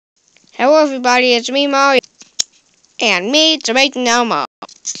Hello everybody, it's me Mario, and me to make Elmo.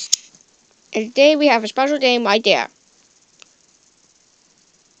 And today we have a special game right there.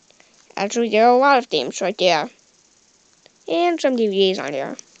 Actually, there are a lot of games right there, and some DVDs on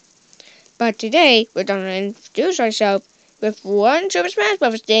there. But today we're going to introduce ourselves with one Super Smash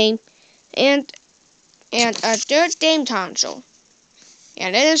Bros. Game and a third game console,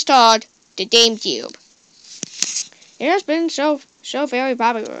 and it is called the GameCube. It has been so very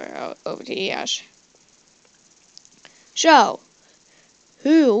popular over the years. So,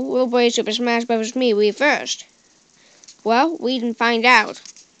 who will play Super Smash Bros. Melee first? Well, we can find out.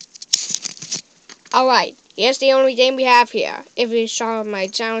 Alright, here's the only game we have here. If you saw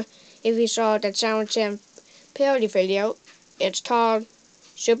that Challenge and parody video, it's called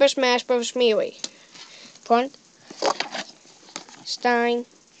Super Smash Bros. Melee. Front, Stein,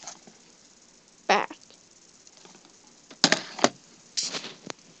 back.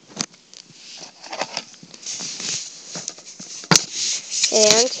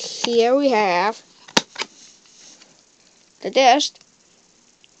 And here we have the disc,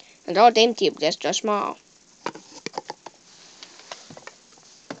 and all GameCube discs are small.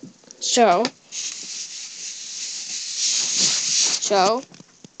 So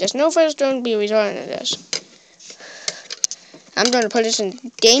there's no first going to be resorting to this. I'm going to put this in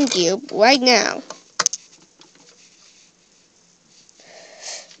GameCube right now.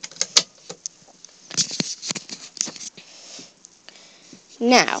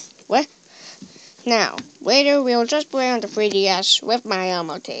 Now, later we'll just play on the 3DS with my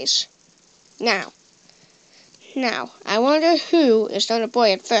Elmo case. Now, I wonder who is going to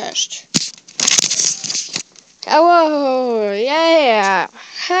play it first. Hello, yeah,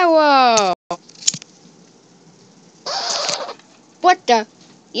 hello. What the?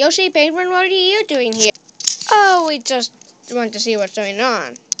 Yoshi Penguin, what are you doing here? Oh, we just want to see what's going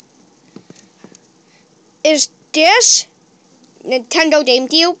on. Is this Nintendo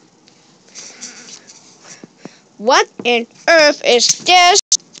GameCube? What on earth is this?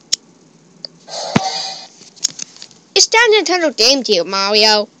 Is that Nintendo GameCube,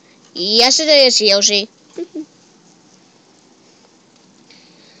 Mario? Yes, it is, Yoshi.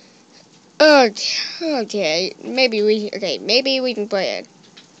 Okay, maybe we can play it.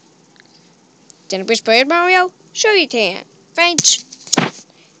 Can we play it, Mario? Sure you can. Thanks.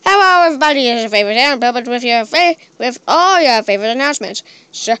 Hello, everybody. This is your favorite Aaron Puppet with all your favorite announcements.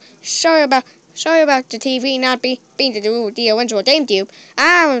 Sorry about the TV not being the original GameCube.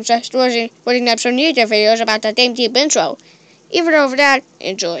 I'm just putting up some YouTube videos about the GameCube intro. Even over that,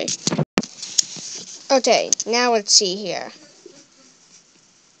 enjoy. Okay, now let's see here.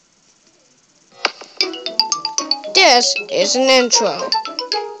 This is an intro.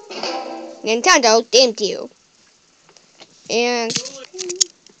 Nintendo GameCube. And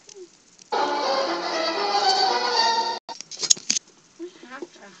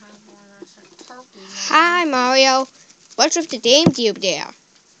hi Mario. What's with the GameCube there?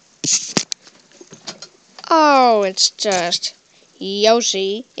 Oh, it's just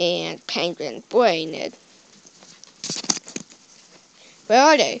Yoshi and Penguin playing it. Where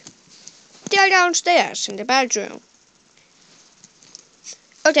are they? They're downstairs in the bedroom.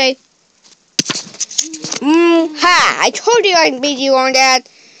 Okay. Ha! I told you I'd beat you on that.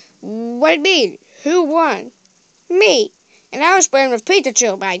 What do you mean? Who won? Me. And I was playing with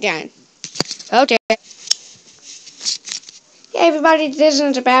Pikachu by then. Okay. Yeah, everybody, this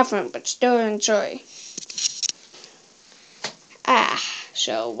isn't a bathroom, but still enjoy.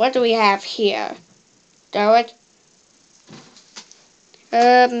 So what do we have here? Derek?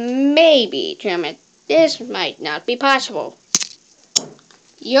 Maybe, Kermit. This might not be possible.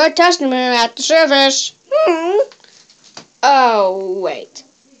 Your customer at the service. Oh, wait.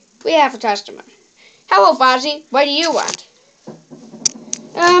 We have a customer. Hello, Fozzie. What do you want?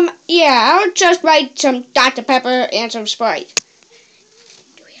 Yeah, I'll just write some Dr. Pepper and some Sprite.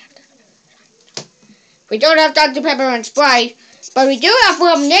 Do we have Dr. Pepper? We don't have Dr. Pepper and Sprite, but we do have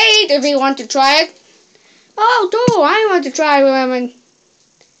lemonade if you want to try it. Oh, cool. I want to try lemonade.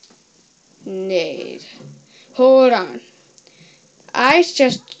 Hold on. I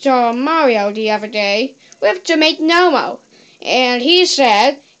just saw Mario the other day with Jamaican Elmo, and he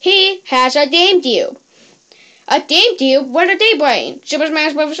said he has a GameCube. A GameCube? What are they playing? Super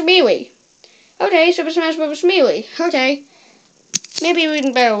Smash Bros. Melee. Okay, Super Smash Bros. Melee. Okay. Maybe we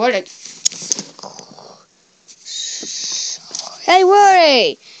can better word it. Hey,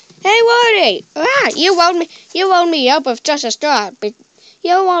 Woody! Hey, Woody! You woke me up with just a start.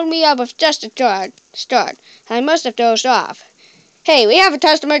 I must have dozed off. Hey, we have a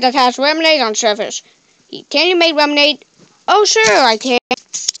customer that has lemonade on service. Can you make lemonade? Oh, sure, I can.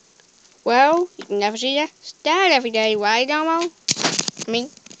 Well, you can never see that every day, right, Elmo? I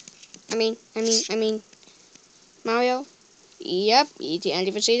mean, Mario? Yep, you can't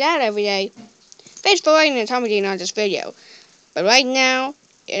even see that every day. Thanks for liking and commenting on this video. But right now,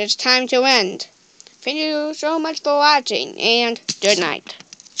 it's time to end. Thank you so much for watching, and good night.